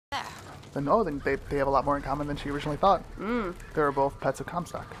Then they have a lot more in common than she originally thought. They were both pets of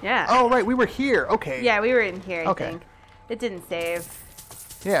Comstock. Yeah. Oh, right, we were here. Okay. Yeah, we were in here, I Okay. think. It didn't save.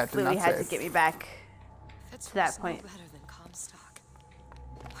 Yeah, it did Louie not had save. to get me back to that point. Better than Comstock.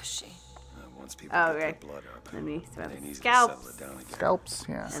 Was she? Once people Oh, get right. their blood up, Let me they swim. need to Scalps. settle it down again. Scalps,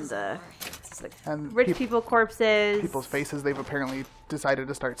 yeah. And the And rich people corpses. people's faces they've apparently decided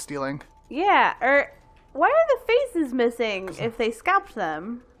to start stealing. Yeah, or why are the faces missing if they scalped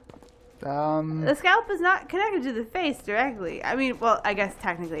them? The scalp is not connected to the face directly. I mean, well, I guess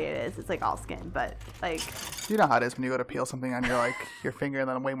technically it is. It's like all skin, but like... You know how it is when you go to peel something on your finger and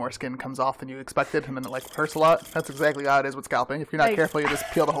then way more skin comes off than you expected and then it hurts a lot. That's exactly how it is with scalping. If you're not careful, you just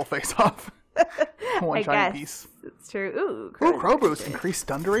peel the whole face off. One I giant guess piece. it's true. Ooh, Crow Boost. Increased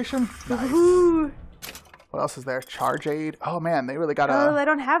stun duration? Nice. Ooh. What else is there? Charge aid. Oh, man, they really got a... Oh, I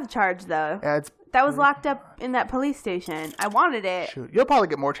don't have charge, though. Yeah, it's... That was locked up in that police station. I wanted it. Shoot. You'll probably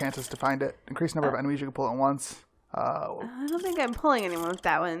get more chances to find it. Increased number of enemies you can pull at once. I don't think I'm pulling anyone with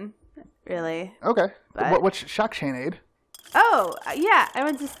that one, really. Okay. But- What's Shock Chain Aid? Oh, yeah. I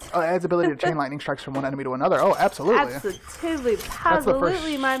went just... Oh, it adds ability to chain lightning strikes from one enemy to another. Oh, absolutely. Absolutely, That's the first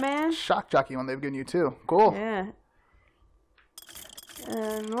positively, my man. Shock Jockey one they've given you, too. Cool. Yeah.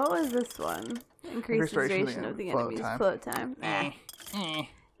 And what was this one? Increased duration of the enemy's float time.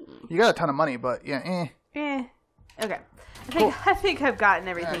 You got a ton of money, but yeah, Okay. I think I've gotten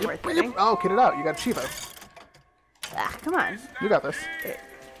everything worth getting. Oh, get it out. You got Chivo. Ah, come on. You got this.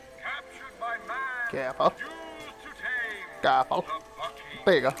 Careful. Careful.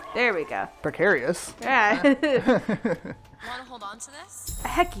 There you go. There we go. Precarious. Yeah. Want to hold on to this?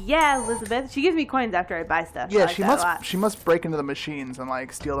 Heck yeah, Elizabeth. She gives me coins after I buy stuff. Yeah, I like that a lot. she must break into the machines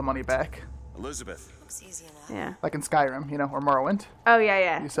and steal the money back. Elizabeth. Looks easy enough. Yeah. Like in Skyrim, or Morrowind. Oh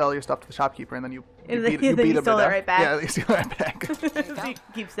yeah. You sell your stuff to the shopkeeper and then you And beat then him you to stole it death. right back. Yeah, you steal it right back. So you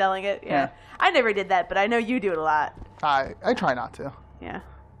keep selling it. Yeah. Yeah. I never did that, but I know you do it a lot. I try not to. Yeah.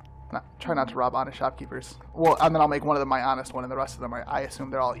 Try not to rob honest shopkeepers. Well, and then I'll make one of them my honest one, and the rest of them I assume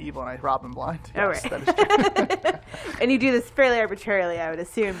they're all evil, and I rob them blind. Oh, Yes, right. that is true. And you do this fairly arbitrarily, I would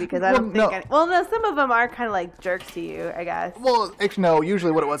assume, because I don't think... no, some of them are kind of like jerks to you, I guess. Well, actually, no.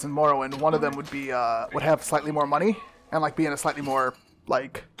 Usually, what it was in Morrowind, one of them would be would have slightly more money and be in a slightly more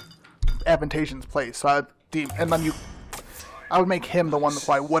advantageous place. So I would make him the one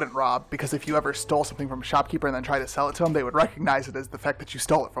who I wouldn't rob, because if you ever stole something from a shopkeeper and then tried to sell it to him, they would recognize it as the fact that you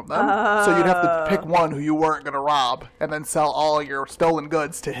stole it from them. So you'd have to pick one who you weren't going to rob and then sell all your stolen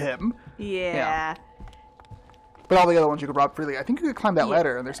goods to him. Yeah. But all the other ones you could rob freely. I think you could climb that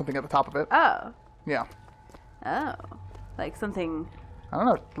ladder and there's something at the top of it. Oh. Yeah. Oh. Like something... I don't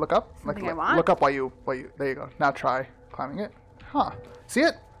know. Look up. Something I want? Look up while you... There you go. Now try climbing it. Huh. See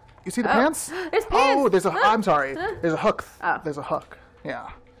it? You see the pants? There's pants! Oh, there's a... I'm sorry. There's a hook. Oh. There's a hook. Yeah.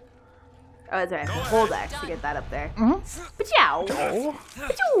 Oh, that's right. Hold X to get that up there. Mm-hmm.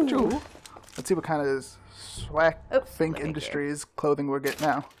 Pachow! Choo. Let's see what kind of swag Think let me Industries clothing we're getting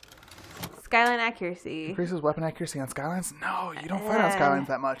now. Skyline accuracy. Increases weapon accuracy on Skylines? No, you don't find on Skylines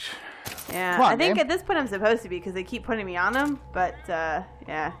that much. Yeah, Come on, I think man. at this point I'm supposed to be, because they keep putting me on them, but, yeah.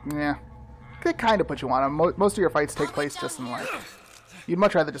 Yeah. They kind of put you on them. Most of your fights take place just in you'd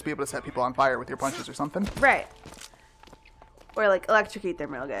much rather just be able to set people on fire with your punches or something. Right. Or, electrocute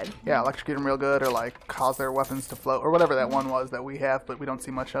them real good. Yeah, electrocute them real good, or, cause their weapons to float, or whatever that one was that we have, but we don't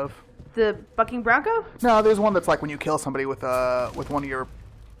see much of. The Bucking Bronco? No, there's one that's when you kill somebody with one of your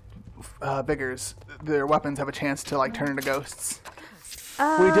vigors, their weapons have a chance to, turn into ghosts.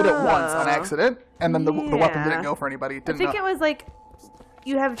 Oh. We did it once on accident, and then the weapon didn't Yeah. go for anybody. I think it was,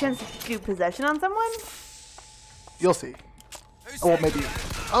 you have a chance to do possession on someone? You'll see. Oh, maybe.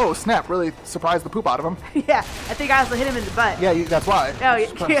 Oh, snap. Really surprised the poop out of him. Yeah, I think I also hit him in the butt. Yeah, that's why. Oh,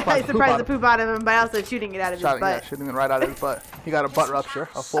 yeah, I surprised the poop out of him by also shooting it out of his butt. Yeah, shooting it right out of his butt. He got a butt rupture,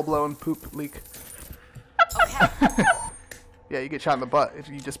 a full-blown poop leak. Yeah, you get shot in the butt if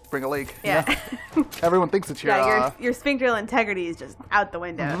you just bring a leg. Yeah. Everyone thinks it's your... Yeah, your sphincteral integrity is just out the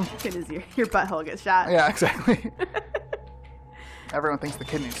window as soon as your butthole gets shot. Yeah, exactly. Everyone thinks the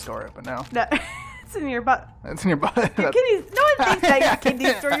kidneys store it, but no. No, it's in your butt. It's in your butt. Your kidneys. No one thinks that your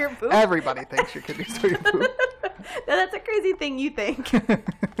kidneys store your poop. Everybody thinks your kidneys store your poop. No, that's a crazy thing you think.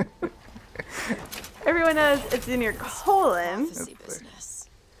 Everyone knows it's in your colon. Business.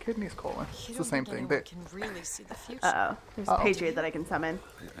 Kidneys, colon. It's You the don't same think thing. anyone can really see the future. Uh-oh. There's a Patriot that I can summon.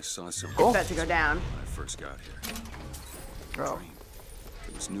 I saw some It's about to go down. when I first got here. Oh.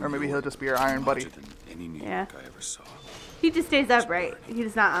 It was new Or maybe he'll just be your iron buddy. larger than any New Yeah. York I ever saw. He just stays up, right?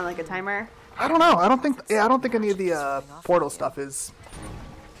 He's not on a timer. I don't know. I don't think any of the portal stuff is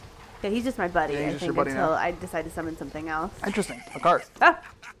Yeah, he's just my buddy, Yeah, he's I just your think, buddy until now. I decide to summon something else. interesting. A card. Oh!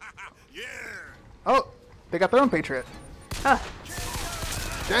 Oh, they got their own Patriot. Huh.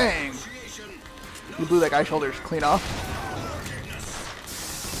 Dang. You blew that guy's shoulders clean off.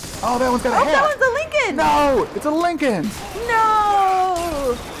 Oh, that one's got a hat. That one's a Lincoln. No, it's a Lincoln.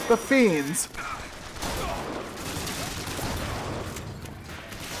 No. The Fiends.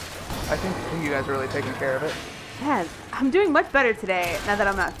 I think you guys are really taking care of it. Yeah, I'm doing much better today now that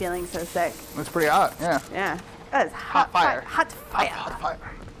I'm not feeling so sick. It's pretty hot, yeah. Yeah. That is hot fire. Hot fire. Hot fire.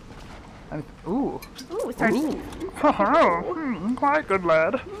 Ooh. Ooh, it's starting. Quite good,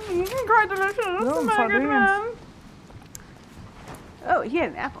 lad. Quite delicious. No, My good sardines. man. Oh, he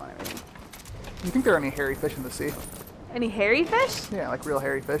had an apple and everything. You think there are any hairy fish in the sea? Any hairy fish? Yeah, like real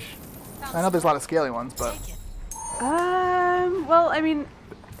hairy fish. I know there's a lot of scaly ones, but Take it. Well, I mean,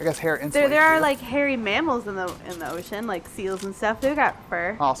 I guess hair insulates there are you. like hairy mammals in the ocean, like seals and stuff. They've got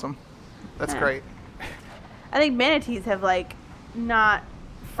fur. Awesome. That's Yeah. great. I think manatees have like not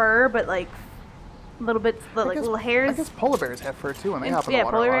fur, but like little bits, I like guess- little hairs. I guess polar bears have fur too, and they hop in the Yeah,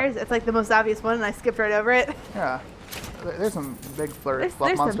 water polar a lot. bears. It's like the most obvious one, and I skipped right over it. Yeah. There's some big fluff There's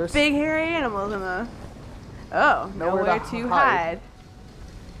some monsters. big hairy animals in the. Oh, nowhere to hide.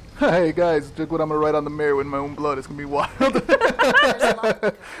 Hey guys, look what I'm gonna write on the mirror with my own blood. It's gonna be wild.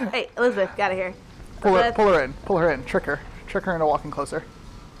 Hey, Elizabeth, get out of here. pull Elizabeth. her in, trick her into walking closer.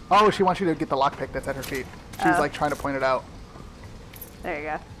 Oh, she wants you to get the lockpick that's at her feet. She's Oh. like trying to point it out. There you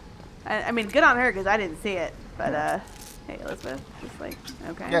go. I mean, good on her because I didn't see it. But hey, Elizabeth, just like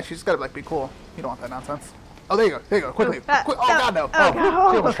okay. Yeah, she's gotta like be cool. You don't want that nonsense. Oh, there you go, quickly. Ah, Oh God, no. Oh,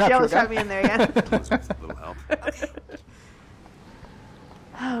 God. She almost trapped She you almost again. trapped me in there again. A little help.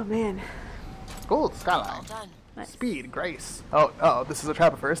 Oh man. Gold skyline. All done. Nice. Speed, grace. Oh, this is a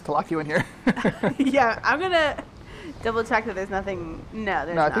trap of hers to lock you in here. Yeah, I'm gonna double check that there's nothing. No,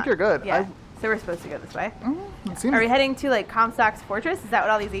 there's No, I not. think you're good. Yeah. So we're supposed to go this way. It seems- Are we heading to like Comstock's fortress? Is that what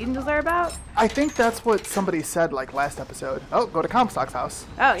all these angels are about? I think that's what somebody said like last episode. Oh, go to Comstock's house.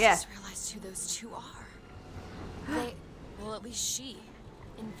 Oh I yeah. just realized who those two are. They, well, at least she,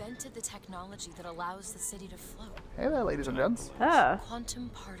 invented the technology that allows the city to float. Hey there, ladies and gents. Oh. Quantum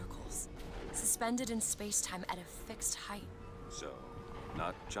particles, suspended in space-time at a fixed height. So,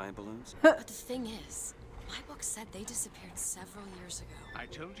 not giant balloons? But the thing is, my book said they disappeared several years ago. I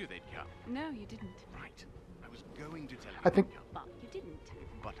told you they'd come. No, you didn't. Right. I was going to tell you I think- they'd come, But you didn't.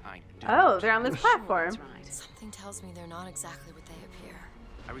 but I didn't. Oh, they're on this platform. That's right. Something tells me they're not exactly what they appear.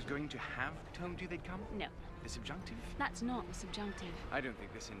 I was going to have told you they'd come. No, The subjunctive. that's not subjunctive. I don't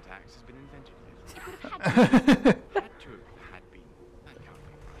think the syntax has been invented yet. It would have had to. Had to have had been. That can't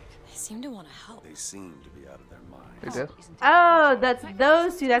be right. They seem to want to help. They seem to be out of their mind. They did. Isn't it? Oh, that's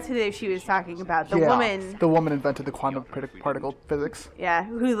those two. That's who she was talking about. The Yeah, woman. The woman invented the quantum particle physics. Yeah,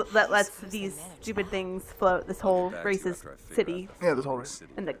 who lets these stupid things float this whole Back to you racist after I figure city out the Yeah, this whole-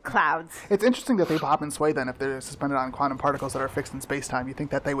 city. in the clouds. It's interesting that they bob and sway then if they're suspended on quantum particles that are fixed in space-time. You think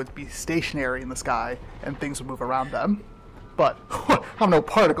that they would be stationary in the sky and things would move around them. But I'm no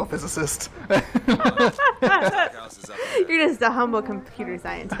particle physicist. House is up there. You're just a humble computer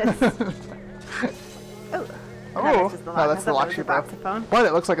scientist. Oh, Oh, just the no, lock. that's I the thought lock that was she a box of phone. But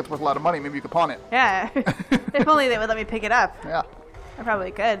it looks like it's worth a lot of money. Maybe you could pawn it. Yeah. If only they would let me pick it up. Yeah. I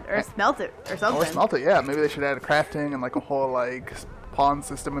probably could. Or smelt it or something. Or smelt it, yeah. Maybe they should add crafting and like a whole like pawn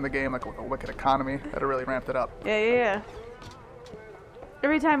system in the game, like a wicked economy. That'd really ramped it up. Yeah.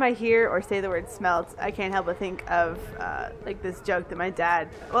 Every time I hear or say the word smelt, I can't help but think of like this joke that my dad.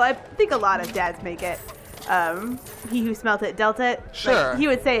 Well, I think a lot of dads make it. He who smelt it dealt it. Sure. Like, he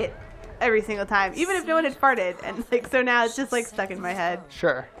would say it every single time, even if no one had farted, and like so now it's just like stuck in my head.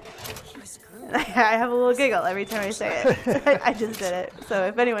 Sure. He was groomed. I have a little giggle every time I say it. I just did it. So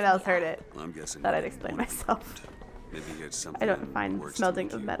if anyone else heard it, I'm guessing. thought you I'd didn't explain want to be myself. moved. Maybe you had something I don't find worse smelting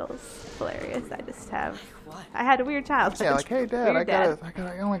than of you. metals hilarious. I just have. What? I had a weird childhood. Yeah, like, hey, Dad, Weird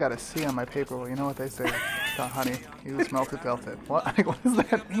I only got a C on my paper. Well, you know what they say? Honey, you smelt it, dealt it. What? Like, what does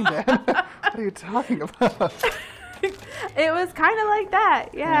that mean, Dad? What are you talking about? It was kind of like that,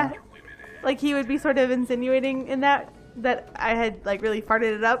 yeah. Like he would be sort of insinuating in that I had like really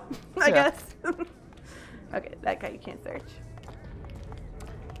farted it up, I Yeah. guess. Okay, that guy you can't search.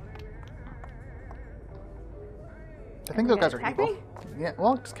 I think those Yeah, guys are attack evil. me? Yeah,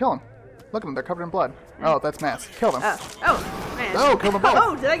 well, just kill them. Look at them, they're covered in blood. Oh, that's mass. Kill them. Oh, man. Oh, kill them both.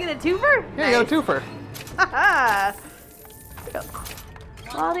 Oh, did I get a twofer? Yeah, you got a twofer. Haha.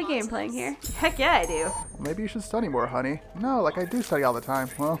 Quality game playing here. Heck yeah, I do. Maybe you should study more, honey. No, like I do study all the time.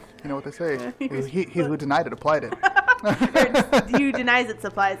 Well, you know what they say. He who denied it applied it. You denies it,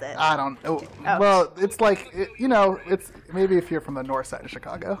 supplies it. I don't know. Oh. Well, it's like, it's maybe if you're from the north side of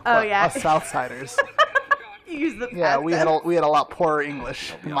Chicago. Oh, but yeah. Us south siders. You use the Yeah, past we tense. had a lot poorer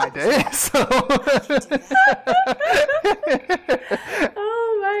English in my day, so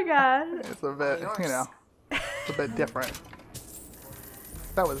Oh my god. it's a bit, it's a bit different.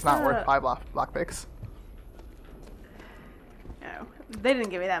 That was not worth 5 block picks. No, they didn't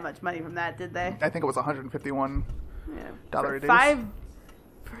give me that much money from that, did they? I think it was $151 For reduce.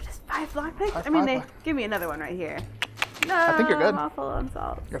 for just 5 block picks? Five I mean, they block. give me another one right here. No, I think you're good. I'm all full on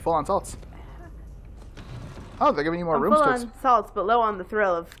salt. You're full on salts. Oh, they're giving you more I'm rooms full to on salts, but low on the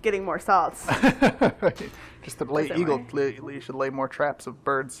thrill of getting more salts. Just to lay Doesn't eagle, work. you should lay more traps of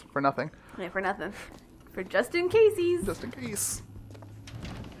birds for nothing. Yeah, for nothing. For just in caseies. Just in case.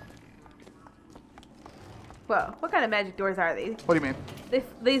 Whoa, what kind of magic doors are these? What do you mean?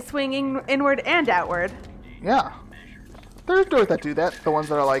 They swing inward and outward. Yeah. There's doors that do that. The ones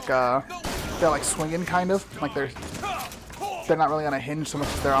that are like, they're like swinging kind of. Like they're not really on a hinge so much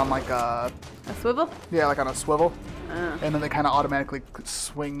as they're on like A swivel? yeah, like on a swivel. And then they kind of automatically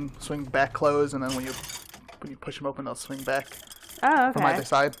swing back close, and then when you push them open, they'll swing back Oh, from okay. either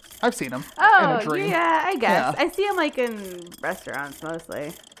side. I've seen them. in Oh, a dream. yeah, I guess. Yeah. I see them like in restaurants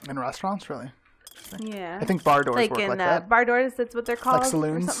mostly. In restaurants, really. Yeah. I think bar doors like work in like that. bar doors, that's what they're called.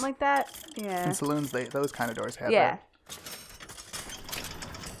 saloons? Or something like that. Yeah. In saloons, those kind of doors have Yeah. that.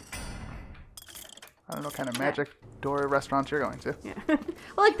 I don't know what kind of magic door restaurants you're going to. Yeah.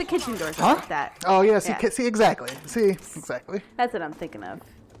 Well, like the kitchen doors are Huh? like that. Oh yeah, see, Yeah. see exactly. See exactly. That's what I'm thinking of.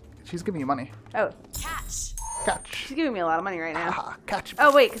 She's giving you money. Oh, Catch. Catch. she's giving me a lot of money right now. Ah, catch.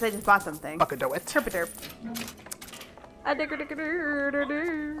 Oh, wait, because I just bought something. Bucket do it. Terpaderp.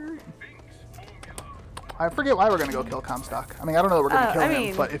 A-digger-digger-digger-digger. I forget why we're gonna go kill Comstock. I mean, I don't know that we're gonna Oh, kill I him,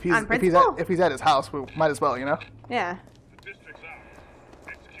 mean, but if on he's principle? at his house, we might as well, you know. Yeah. The district's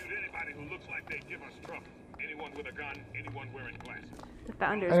out. Execute anybody who looks like they give us trouble. Anyone with a gun, anyone wearing glasses. The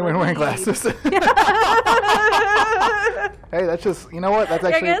founders. Anyone what wearing we need. glasses. Hey, that's just that's I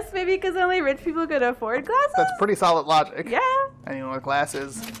actually guess maybe because only rich people could afford glasses? that's pretty solid logic. Yeah. Anyone with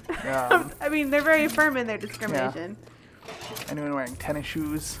glasses. I mean, they're very firm in their discrimination. Anyone wearing tennis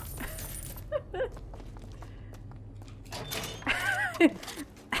shoes.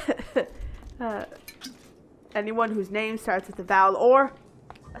 Anyone whose name starts with a vowel or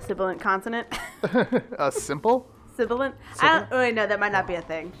a sibilant consonant. Simple. Sibilant? Oh, wait, no, that might not be a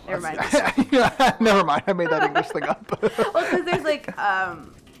thing. Never mind. Never mind. I made that English thing up. Well, because there's like,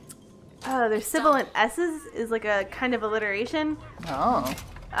 there's sibilant S's is like a kind of alliteration. Oh.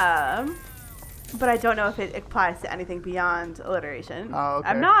 But I don't know if it applies to anything beyond alliteration. Oh, okay.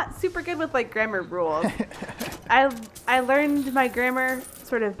 I'm not super good with like grammar rules. I learned my grammar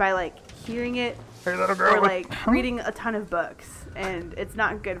sort of by like hearing it Hey, little girl. or like reading a ton of books, and it's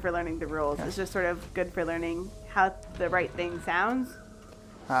not good for learning the rules. It's just sort of good for learning how the right thing sounds.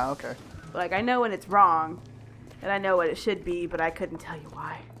 Ah, okay. Like I know when it's wrong, and I know what it should be, but I couldn't tell you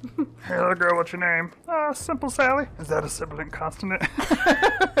why. Hey, little girl, what's your name? Simple Sally. Is that a sibilant consonant?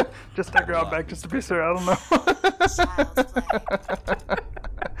 Just take her out back just to be sure. I don't know. Child's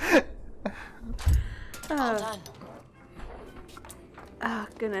play. All done. Oh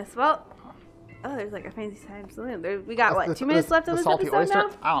goodness. Well, there's like a fancy time saloon. We got what? The- 2 minutes left on the this salty episode oyster?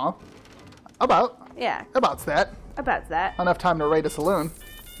 now? I don't know. Yeah, About's that. about that. Enough time to raid a saloon.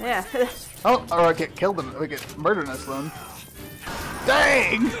 Yeah. Oh, or get killed and we get murdered in a saloon.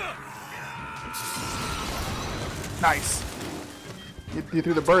 Dang! Nice. You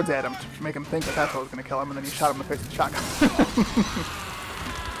threw the birds at him to make him think that that's what was going to kill him, and then you shot him in the face with a shotgun.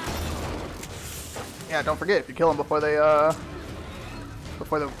 Yeah, don't forget, if you kill them before the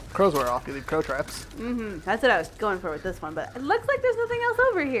crows wear off, you leave crow traps. That's what I was going for with this one, but it looks like there's nothing else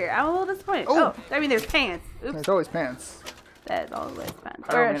over here. I'm a little disappointed. Oh. I mean, there's pants. Oops. There's always pants. That's always pants.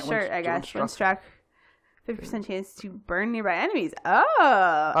 Oh, Or a man, shirt, I guess. windstruck. Windstruck. 50% chance to burn nearby enemies. Oh,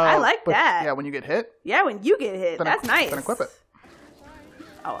 I like but, that. Yeah, when you get hit, Yeah, when you get hit, then that's nice. Then equip it.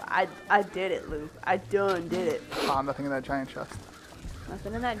 Oh, I did it, Luke. I done did it. Oh, nothing in that giant chest.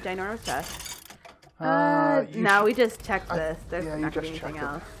 Nothing in that ginormous chest. You No, should- we just checked this. There's yeah, you not gonna be just anything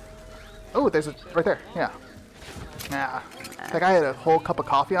checked it. else. Oh, there's a right there. Yeah. Yeah. That guy had a whole cup of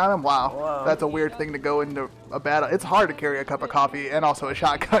coffee on him. Wow. Whoa. That's a weird thing to go into a battle. It's hard to carry a cup of coffee and also a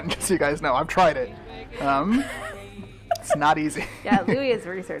shotgun, just so you guys know. I've tried it. It's not easy. Yeah, Louis has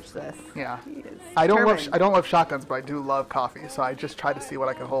researched this. Yeah. He is I don't determined. love shotguns, but I do love coffee. So I just try to see what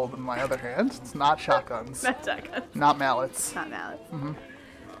I can hold in my other hand. It's not shotguns, Not shotgun. not mallets. Not mallets.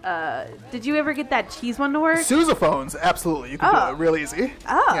 Did you ever get that cheese one to work? Sousaphones, absolutely. You can Oh. do it real easy.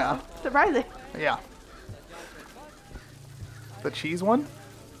 Oh, Yeah. surprising. Yeah. The cheese one?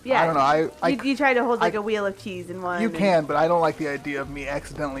 Yeah. I don't know. You try to hold like a wheel of cheese in one. You can, but I don't like the idea of me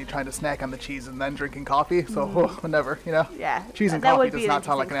accidentally trying to snack on the cheese and then drinking coffee. So never, you know. Yeah. Cheese and that coffee would be does not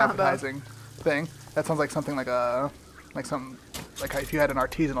sound like an combo. appetizing thing. That sounds like something like something like if you had an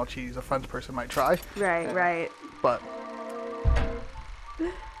artisanal cheese, a French person might try. Right. But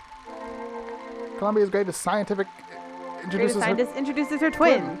Columbia's greatest scientific introduces her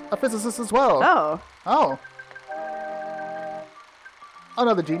twin. A physicist as well. Oh.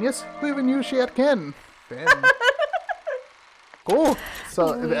 Another genius. Who even knew she had kin? Finn. Cool.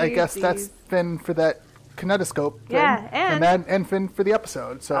 So I guess that's Finn for that kinetoscope thing. Yeah, and Finn for the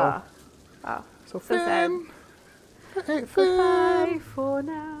episode. So. So Finn. Hey, Finn. Goodbye for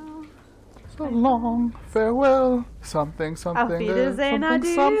now. So long. Farewell. Something. Auf Wiedersehen,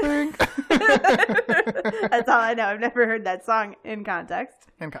 adieu. Something. That's all I know. I've never heard that song in context.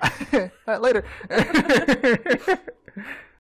 Later.